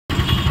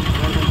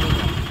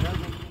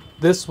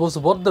This was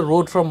what the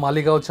road from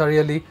Maligaon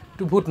Charali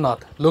to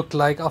Bhootnath looked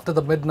like after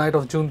the midnight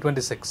of June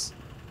 26.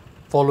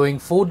 Following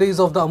 4 days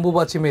of the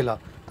Ambubachi Mela,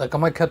 the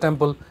Kamakhya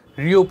Temple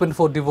reopened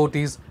for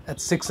devotees at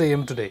 6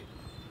 a.m. today.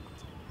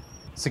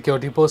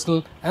 Security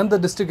personnel and the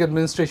district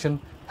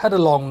administration had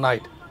a long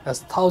night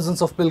as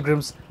thousands of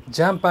pilgrims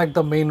jam-packed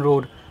the main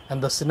road,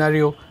 and the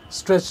scenario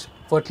stretched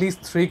for at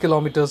least 3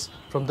 kilometers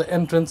from the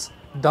entrance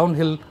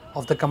downhill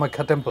of the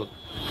Kamakhya Temple.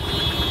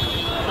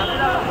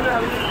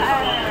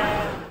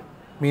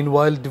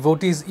 Meanwhile,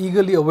 devotees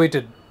eagerly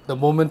awaited the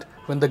moment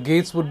when the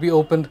gates would be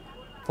opened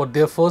for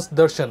their first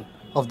darshan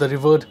of the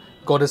revered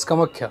Goddess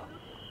Kamakhya.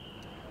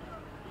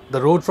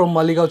 The road from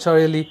Maligaon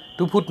Charali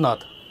to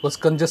Bhootnath was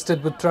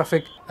congested with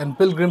traffic and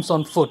pilgrims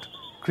on foot,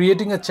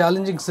 creating a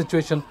challenging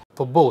situation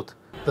for both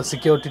the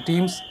security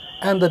teams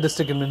and the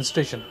district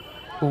administration,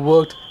 who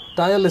worked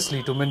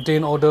tirelessly to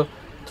maintain order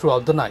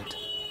throughout the night.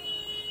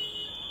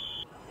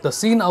 The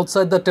scene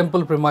outside the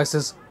temple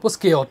premises was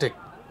chaotic,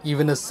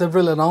 even as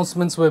several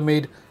announcements were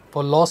made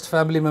for lost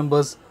family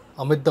members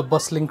amid the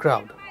bustling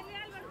crowd.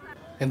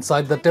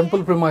 Inside the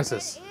temple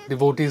premises,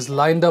 devotees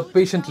lined up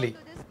patiently,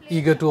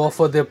 eager to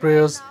offer their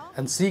prayers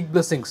and seek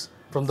blessings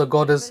from the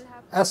goddess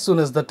as soon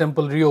as the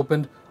temple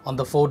reopened on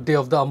the 4th day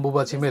of the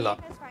Ambubachi Mela.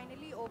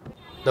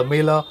 The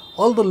Mela,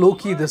 although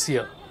low-key this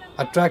year,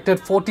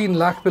 attracted 14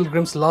 lakh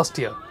pilgrims last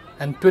year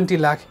and 20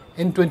 lakh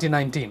in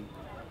 2019.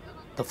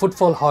 The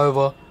footfall,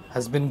 however,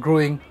 has been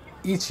growing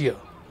each year.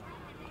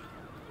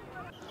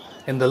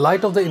 In the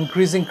light of the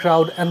increasing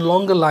crowd and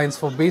longer lines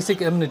for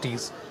basic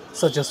amenities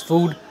such as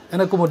food and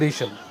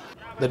accommodation,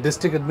 the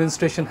district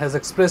administration has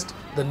expressed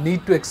the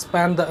need to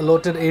expand the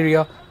allotted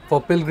area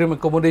for pilgrim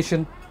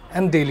accommodation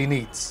and daily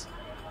needs.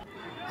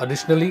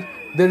 Additionally,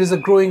 there is a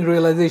growing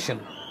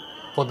realization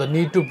for the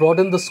need to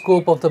broaden the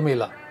scope of the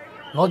Mela,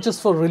 not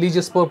just for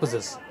religious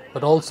purposes,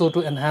 but also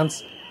to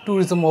enhance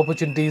tourism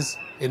opportunities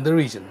in the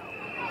region.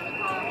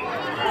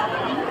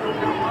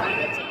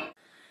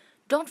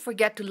 Don't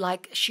forget to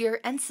like, share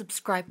and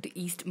subscribe to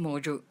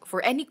EastMojo. For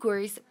any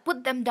queries,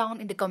 put them down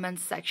in the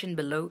comments section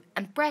below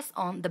and press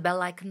on the bell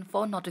icon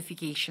for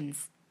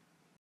notifications.